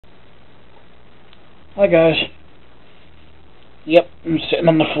Hi guys. Yep, I'm sitting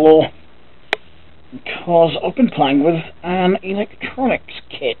on the floor because I've been playing with an electronics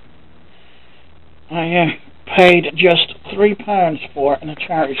kit. I paid just £3 for it in a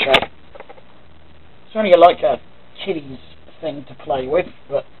charity shop. It's only like a kiddies thing to play with,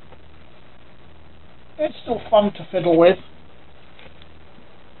 but it's still fun to fiddle with.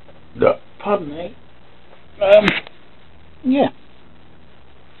 Pardon me. Yeah.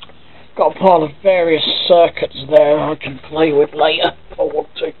 Got a pile of various circuits there I can play with later if I want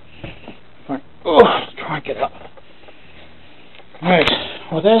to. Right. Try and get up. Right,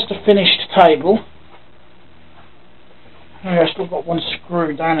 well there's the finished table. I've still got one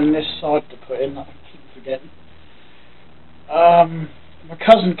screw down in this side to put in that I keep forgetting. My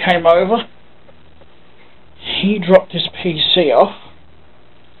cousin came over. He dropped his PC off.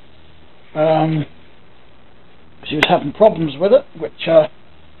 Because he was having problems with it, which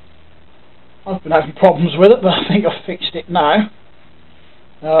I've been having problems with it, but I think I've fixed it now.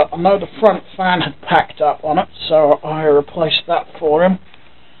 I know the front fan had packed up on it, so I replaced that for him.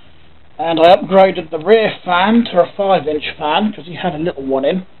 And I upgraded the rear fan to a 5-inch fan, because he had a little one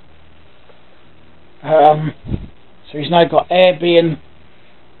in. So he's now got air being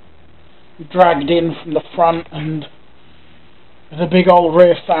dragged in from the front, and the big old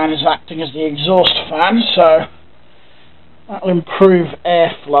rear fan is acting as the exhaust fan, so that'll improve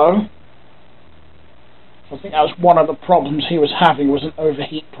airflow. I think that was one of the problems he was having, was an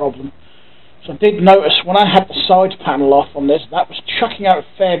overheat problem. So I did notice when I had the side panel off on this, that was chucking out a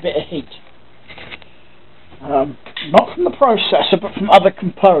fair bit of heat. Not from the processor, but from other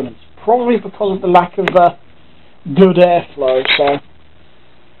components. Probably because of the lack of good airflow. So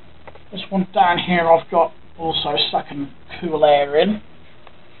this one down here I've got also sucking cool air in.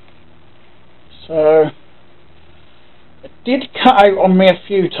 So it did cut out on me a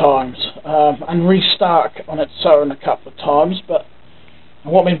few times and restart on its own a couple of times, but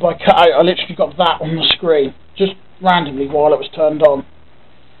what I mean by cut out, I literally got that on the screen just randomly while it was turned on,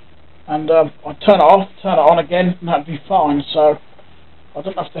 and I'd turn it off, turn it on again, and that'd be fine. So I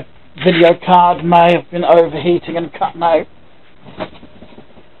don't know if the video card may have been overheating and cutting out.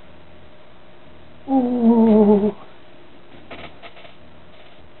 Ooh.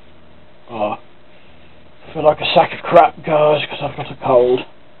 Oh. I feel like a sack of crap, guys, because I've got a cold.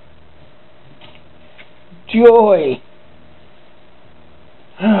 Joy!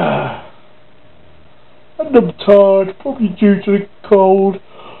 And I'm tired, probably due to the cold.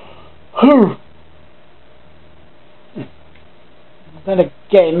 Then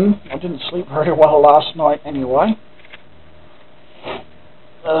again, I didn't sleep very well last night anyway.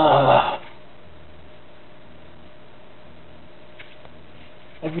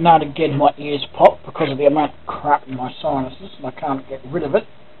 Every now and again my ears pop because of the amount of crap in my sinuses and I can't get rid of it.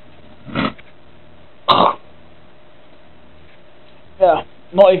 Yeah,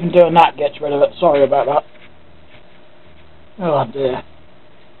 not even doing that gets rid of it. Sorry about that. Oh dear.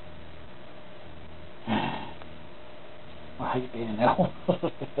 I hate being ill.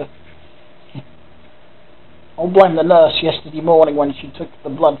 I'll blame the nurse yesterday morning when she took the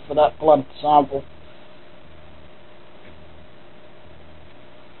blood for that blood sample.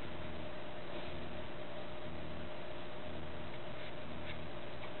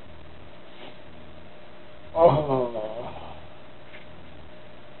 Oh,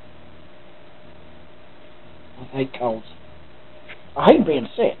 I hate colds. I hate being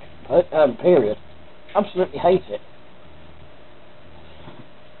sick, period. Absolutely hate it.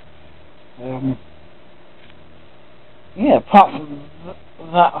 Yeah, apart from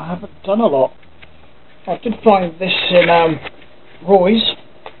that, I haven't done a lot. I did find this in Roy's,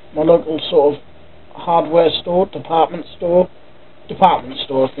 my local sort of hardware store, department store,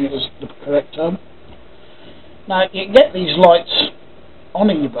 I think is the correct term. Now, you can get these lights on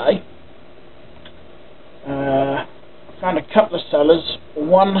eBay. I found a couple of sellers.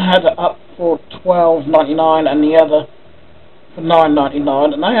 One had it up for $12.99 and the other for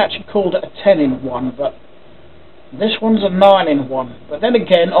 $9.99, and they actually called it a 10-in-1, but this one's a 9-in-1. But then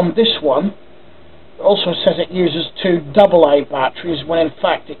again, on this one, it also says it uses 2 AA batteries, when in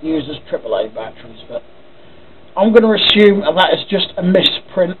fact it uses AAA batteries. But I'm going to assume that is just a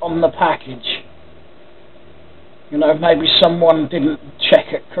misprint on the package. You know, maybe someone didn't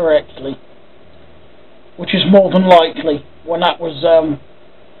check it correctly, which is more than likely. When that was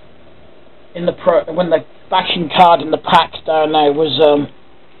when the backing card in the pack down there was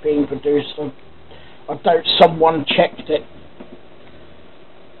being produced, I doubt someone checked it.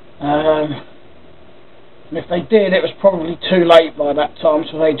 And if they did, it was probably too late by that time,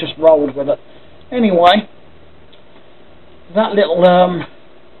 so they just rolled with it. Anyway, that little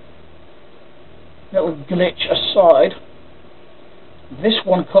little glitch aside, this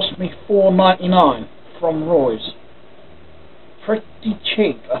one cost me $4.99 from Roy's. Pretty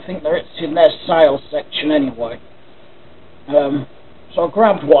cheap. I think it's in their sales section anyway. So I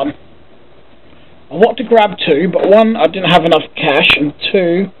grabbed one. I wanted to grab two, but one, I didn't have enough cash, and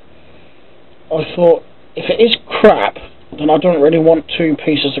two, I thought, if it is crap, then I don't really want two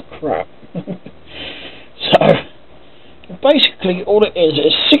pieces of crap. So, basically all it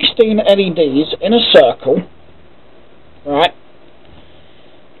is 16 LEDs in a circle, right?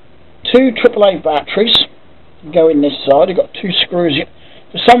 Two AAA batteries go in this side. You've got two screws.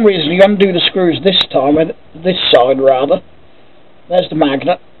 For some reason you undo the screws this time, this side rather. There's the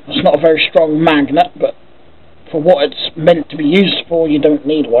magnet. It's not a very strong magnet, but for what it's meant to be used for, you don't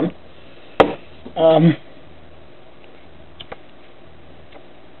need one.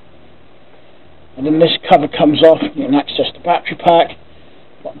 And then this cover comes off, you can access the battery pack.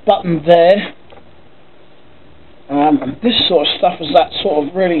 Got a button there. And this sort of stuff is that sort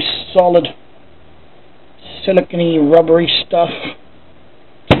of really solid, silicone, rubbery stuff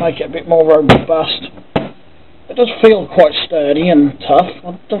to make it a bit more robust. It does feel quite sturdy and tough.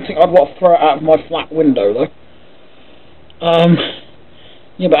 I don't think I'd want to throw it out of my flat window though.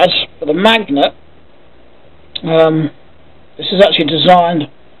 Yeah, but as for the magnet, this is actually designed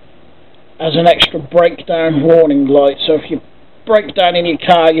as an extra breakdown warning light. So if you break down in your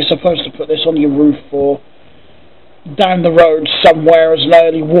car, you're supposed to put this on your roof or down the road somewhere as an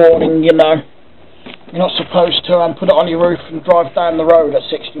early warning, you know. You're not supposed to put it on your roof and drive down the road at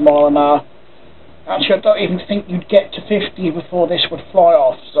 60 miles an hour. Actually, I don't even think you'd get to 50 before this would fly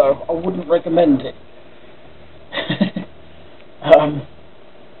off, so I wouldn't recommend it.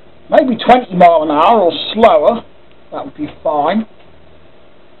 Maybe 20 miles an hour or slower, that would be fine.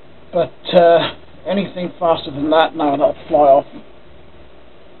 But anything faster than that, no, that'll fly off.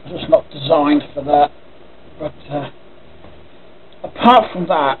 It's just not designed for that. But apart from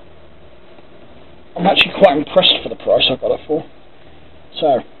that, I'm actually quite impressed for the price I got it for.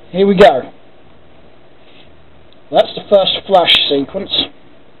 So, here we go. That's the first flash sequence.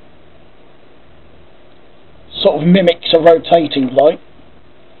 Sort of mimics a rotating light.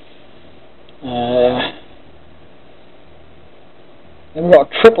 Then we've got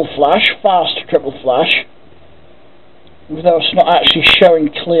a triple flash, fast triple flash, though it's not actually showing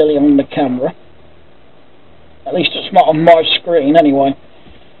clearly on the camera. At least it's not on my screen anyway.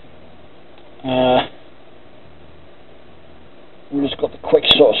 We've just got the quick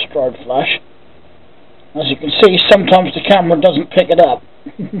sort of strobe flash. As you can see, sometimes the camera doesn't pick it up.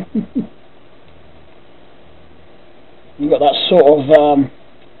 You've got that sort of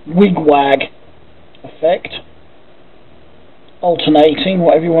wig-wag effect. Alternating,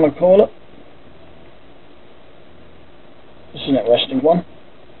 whatever you want to call it. This is an interesting one.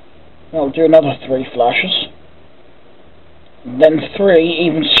 I'll do another 3 flashes. Then 3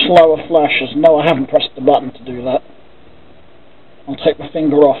 even slower flashes. No, I haven't pressed the button to do that. I'll take my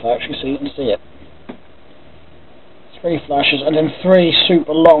finger off actually so you can see it. 3 flashes and then 3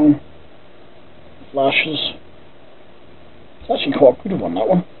 super long flashes. It's actually quite a good one, that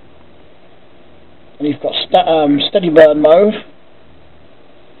one. And you've got steady burn mode.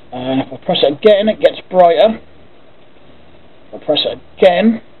 And if I press it again, it gets brighter. If I press it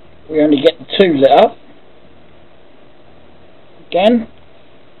again, we only get the 2 lit up. Again,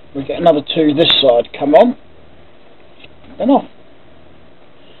 we get another 2 this side come on. Then off.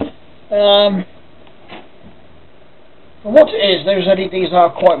 For what it is, those LEDs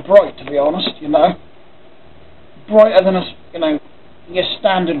are quite bright, to be honest, you know. Brighter than your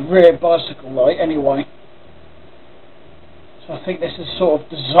standard rear bicycle light, anyway. So I think this is sort of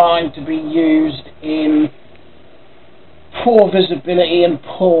designed to be used in poor visibility and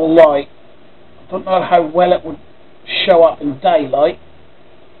poor light. I don't know how well it would show up in daylight.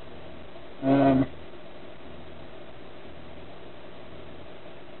 I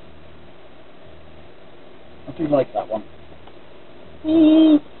do like that one.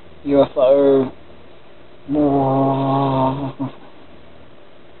 UFO.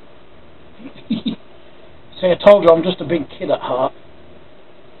 See, I told you I'm just a big kid at heart.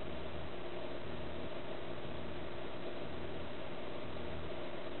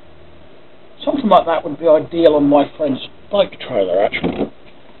 Something like that would be ideal on my friend's bike trailer, actually.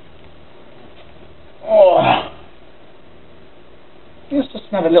 Oh, just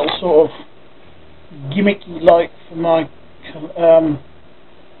another little sort of gimmicky light for my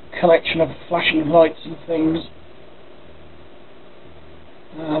collection of flashing lights and things.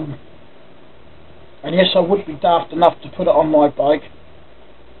 And yes, I would be daft enough to put it on my bike.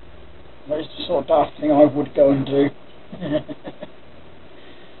 That is the sort of daft thing I would go and do.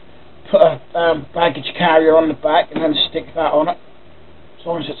 put a baggage carrier on the back and then stick that on it. As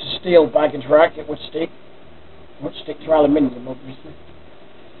long as it's a steel baggage rack, it would stick. It won't stick to aluminium, obviously.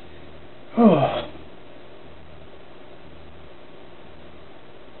 My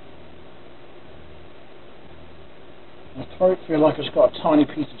throat feels like it's got a tiny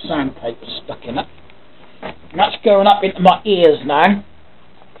piece of sandpaper stuck in it. And that's going up into my ears now.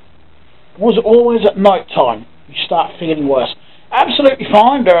 Was it always at night time you start feeling worse? Absolutely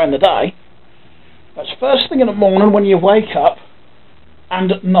fine during the day. But it's first thing in the morning when you wake up,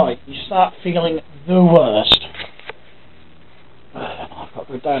 and at night you start feeling the worst. I've got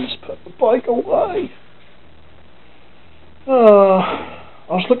to go down and put the bike away. I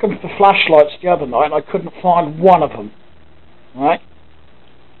was looking for flashlights the other night and I couldn't find one of them. Right?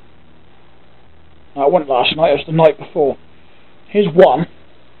 No, it wasn't last night, it was the night before. Here's one,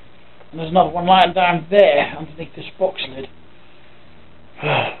 and there's another one lying down there underneath this box lid.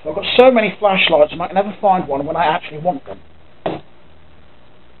 I've got so many flashlights and I can never find one when I actually want them.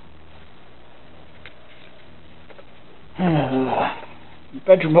 The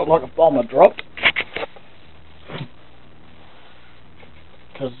bedroom looked like a bomb had dropped.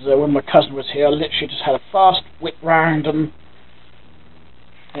 Because when my cousin was here, I literally just had a fast whip round and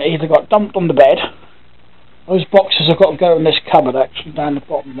it either got dumped on the bed. Those boxes have got to go in this cupboard actually down the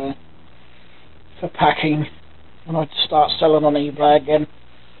bottom there for packing when I start selling on eBay again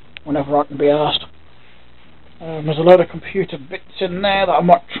whenever I can be asked. There's a load of computer bits in there that I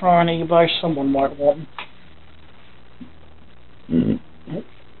might try on eBay, someone might want them.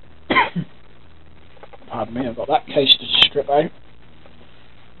 Pardon me, I've got that case to strip out.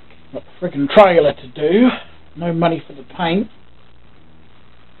 Got the friggin' trailer to do. No money for the paint.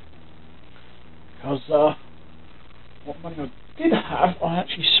 Because what money I did have, I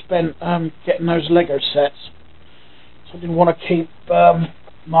actually spent getting those Lego sets. So I didn't want to keep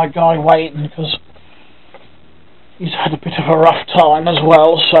my guy waiting because he's had a bit of a rough time as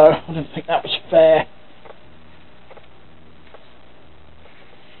well, so I didn't think that was fair.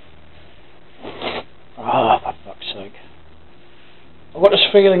 For fuck's sake. I've got this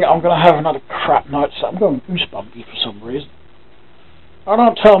feeling I'm going to have another crap night, so I'm going goosebumpy for some reason. Oh,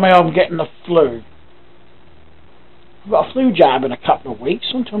 don't tell me I'm getting the flu. I've got a flu jab in a couple of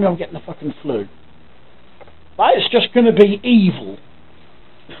weeks. Don't tell me I'm getting the fucking flu. That is just going to be evil.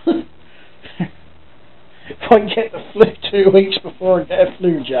 If I get the flu 2 weeks before I get a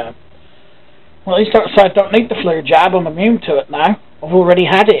flu jab. Well, at least I don't need the flu jab. I'm immune to it now. I've already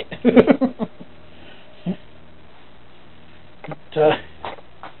had it. But,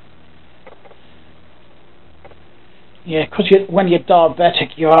 yeah, because when you're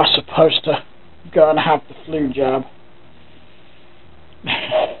diabetic, you are supposed to go and have the flu jab.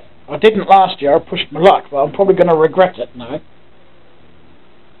 I didn't last year, I pushed my luck, but I'm probably going to regret it now.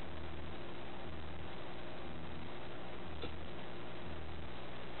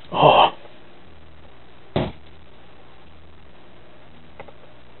 Oh.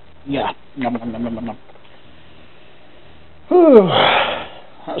 Yeah. Nom, nom, nom, nom, nom.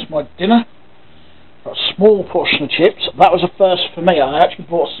 That was my dinner. Got a small portion of chips. That was a first for me. I actually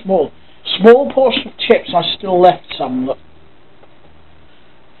bought a small portion of chips. I still left some.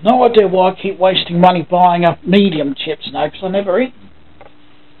 No idea why I keep wasting money buying a medium chips now, because I never eat them.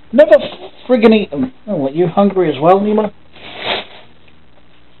 Never friggin' eat them. Oh, what, you hungry as well, Nemo?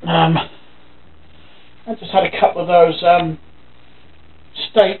 I just had a couple of those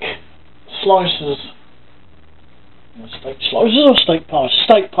steak slices. Steak slices or steak pies?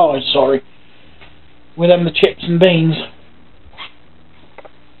 Steak pies, sorry. With them the chips and beans.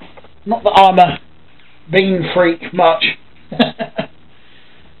 Not that I'm a bean freak much.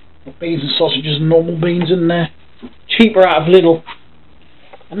 Beans and sausages and normal beans in there. Cheaper out of Lidl.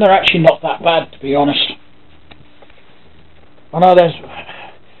 And they're actually not that bad, to be honest. I know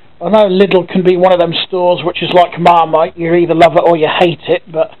Lidl can be one of them stores which is like Marmite. You either love it or you hate it,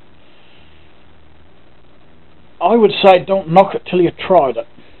 but I would say don't knock it till you've tried it.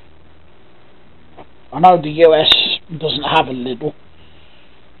 I know the US doesn't have a Lidl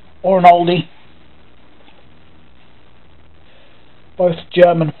or an Aldi. Both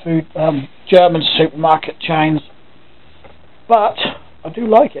German supermarket chains, but I do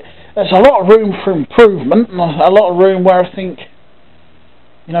like it. There's a lot of room for improvement, and a lot of room where I think,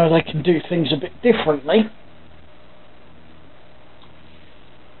 you know, they can do things a bit differently.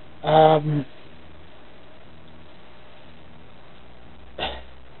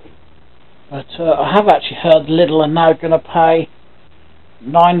 But I have actually heard Lidl are now going to pay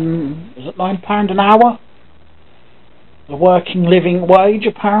 £9 an hour? The working living wage,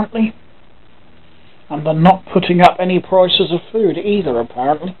 apparently. And they're not putting up any prices of food either,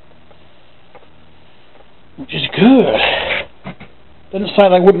 apparently. which is good. Didn't say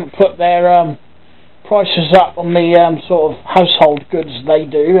they wouldn't put their prices up on the sort of household goods they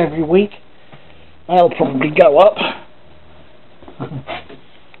do every week. They'll probably go up,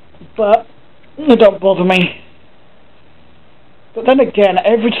 but it don't bother me. But then again,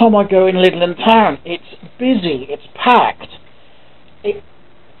 every time I go in Lidl in town, it's busy, it's packed.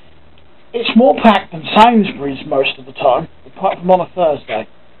 It's more packed than Sainsbury's most of the time, apart from on a Thursday.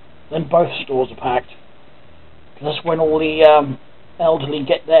 Then both stores are packed. That's when all the elderly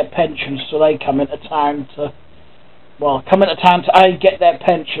get their pensions, so they come into town to, well, come into town to A, get their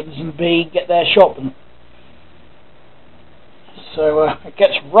pensions, and B, get their shopping. So it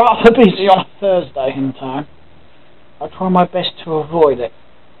gets rather busy on a Thursday in town. I try my best to avoid it.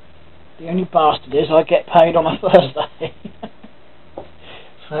 The only bastard is I get paid on a Thursday.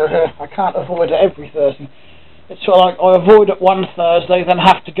 So I can't avoid it every Thursday. It's sort of like I avoid it one Thursday, then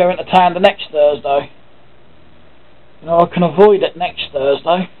have to go into town the next Thursday. You know, I can avoid it next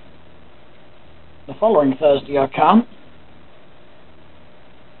Thursday. The following Thursday I can't.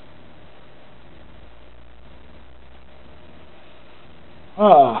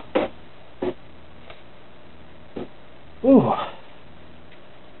 Ah. Ooh.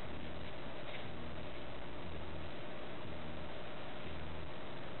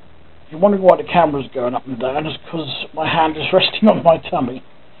 If you're wondering why the camera's going up and down, it's because my hand is resting on my tummy.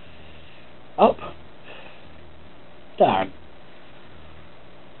 Up. Down.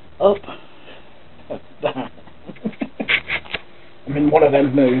 Up. Down. I'm in one of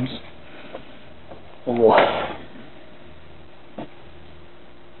them moods. Oh.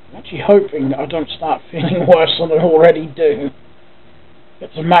 I'm actually hoping that I don't start feeling worse than I already do.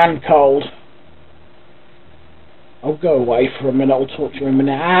 It's a man cold. I'll go away for a minute, I'll talk to you in a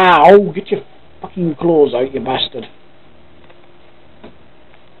minute. Ow! Get your fucking claws out, you bastard.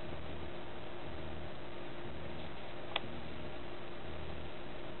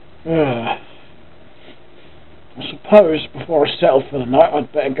 I suppose before I settle for the night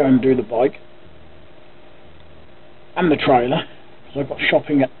I'd better go and do the bike. And the trailer. Because I've got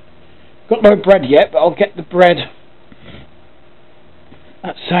shopping at... Got no bread yet, but I'll get the bread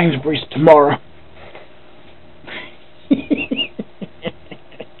at Sainsbury's tomorrow.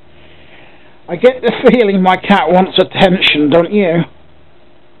 I get the feeling my cat wants attention, don't you?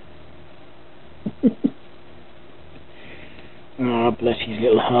 Oh, bless his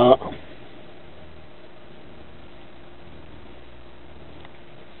little heart.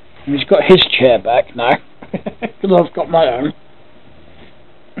 And he's got his chair back now, because I've got my own.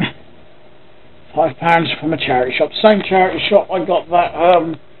 £5 from a charity shop. Same charity shop I got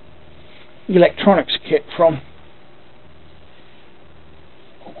that electronics kit from.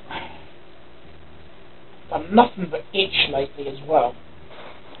 Done nothing but itch lately as well.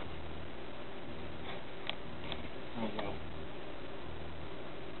 Oh well.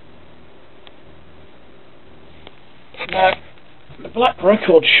 Now, the Black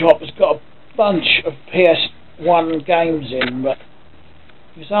Record Shop has got a bunch of PS1 games in, but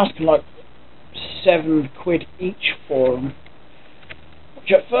he was asking like £7 each for them,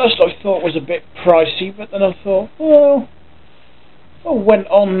 which at first I thought was a bit pricey, but then I thought, well, if I went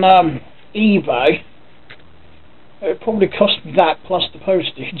on eBay, it would probably cost me that plus the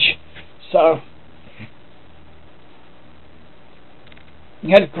postage. So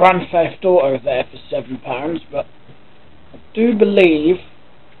you had Grand Theft Auto there for £7, but I do believe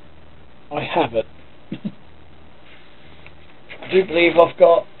I have it. I do believe I've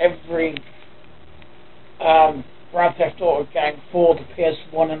got every Grand Theft Auto game for the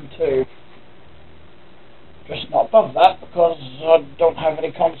PS1 and 2. Just not above that because I don't have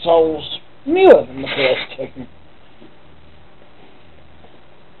any consoles newer than the PS2.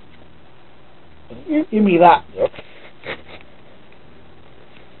 You give me that, look.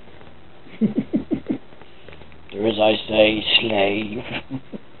 Do as I say, slave.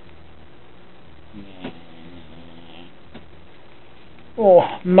 Oh,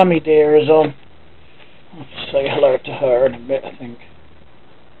 Mummy dear is on. I'll say hello to her in a bit, I think.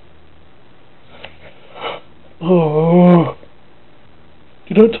 Oh,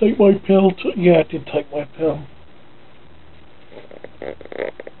 did I take my pill? Yeah, I did take my pill.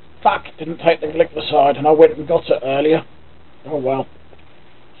 Fuck, didn't take the glyphosate and I went and got it earlier. Oh well,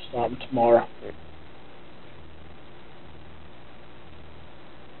 starting tomorrow.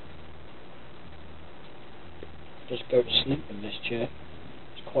 Just go to sleep in this chair.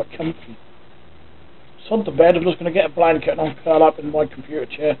 It's quite comfy. It's on the bed. I'm just going to get a blanket and I'll curl up in my computer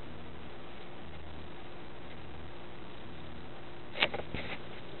chair.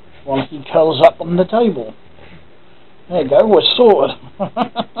 While he curls up on the table. There you go, we're sorted.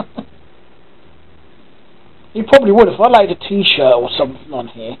 probably would if I laid a t-shirt or something on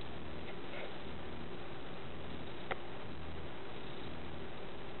here.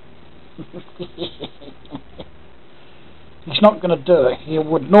 He's not going to do it. He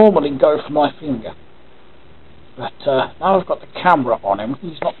would normally go for my finger. But now I've got the camera on him,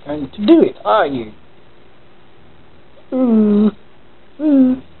 he's not going to do it, are you? Ooh.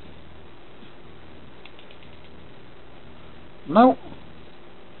 Ooh. No.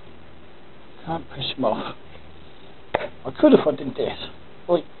 Can't piss him off. I could if I did this.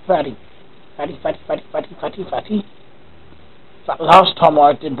 Oi, fatty. Fatty, fatty, fatty, fatty, fatty, fatty. In fact, last time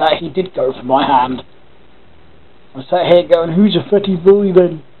I did that, he did go for my hand. I sat here going, who's a fatty boy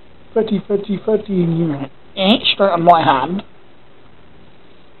then? Fatty, fatty, fatty, and you straight on my hand.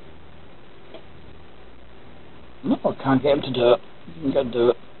 No, I can't get him to do it. He can go do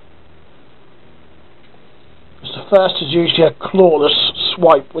it. Because the first is usually a clawless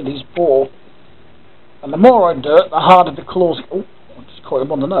swipe with his paw. And the more I do it, the harder the claws... Oh, I just caught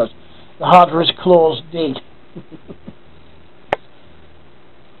him on the nose. The harder his claws dig.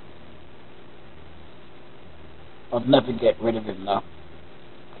 I'd never get rid of him though.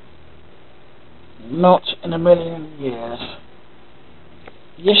 Not in a million years.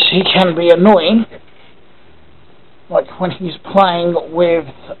 Yes, he can be annoying. Like when he's playing with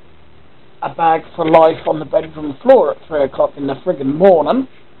a bag for life on the bedroom floor at 3 o'clock in the friggin' morning.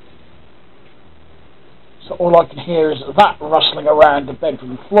 So all I can hear is that rustling around the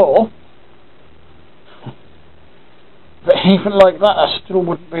bedroom floor. But even like that still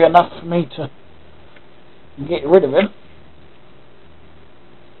wouldn't be enough for me to get rid of him.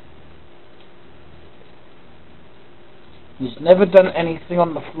 He's never done anything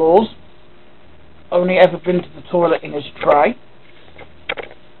on the floors. Only ever been to the toilet in his tray.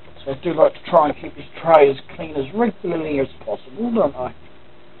 So I do like to try and keep his tray as clean as regularly as possible, don't I?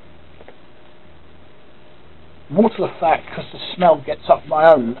 More to the fact, because the smell gets up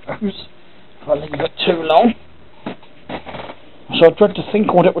my own nose if I leave it too long. So I dread to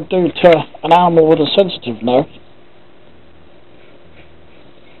think what it would do to an animal with a sensitive nose.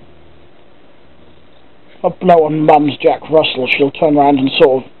 If I blow on Mum's Jack Russell, she'll turn around and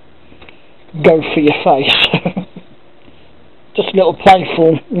sort of go for your face. Just a little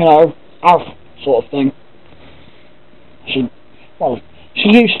playful, you know, Alf sort of thing. She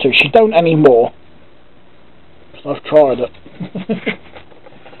used to. She don't anymore. I've tried it.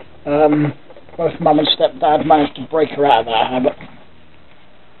 Both Mum and Stepdad managed to break her out of that habit.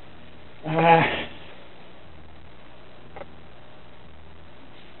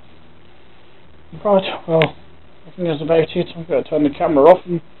 Right, well, I think that's about it. I'm going to turn the camera off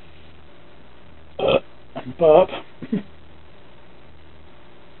and burp.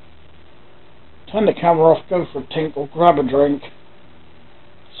 Turn the camera off, go for a tinkle, grab a drink,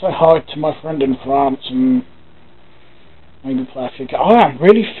 say hi to my friend in France, and maybe play a few games. I am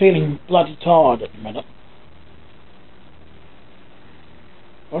really feeling bloody tired at the minute.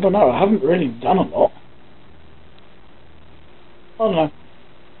 I don't know, I haven't really done a lot. I don't know.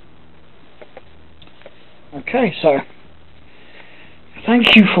 Okay, so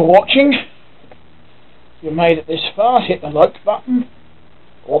thank you for watching. If you made it this far, hit the like button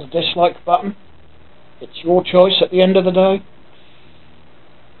or the dislike button. It's your choice at the end of the day.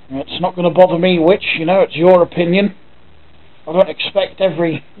 It's not going to bother me which, you know, it's your opinion. I don't expect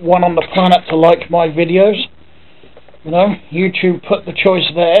everyone on the planet to like my videos. You know, YouTube put the choice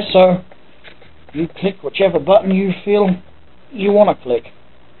there, so you click whichever button you feel you want to click.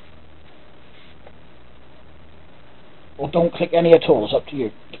 Or don't click any at all, it's up to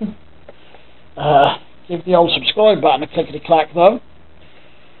you. Give the old subscribe button a clickety-clack though.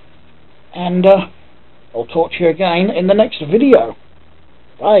 And I'll talk to you again in the next video.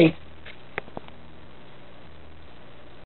 Bye.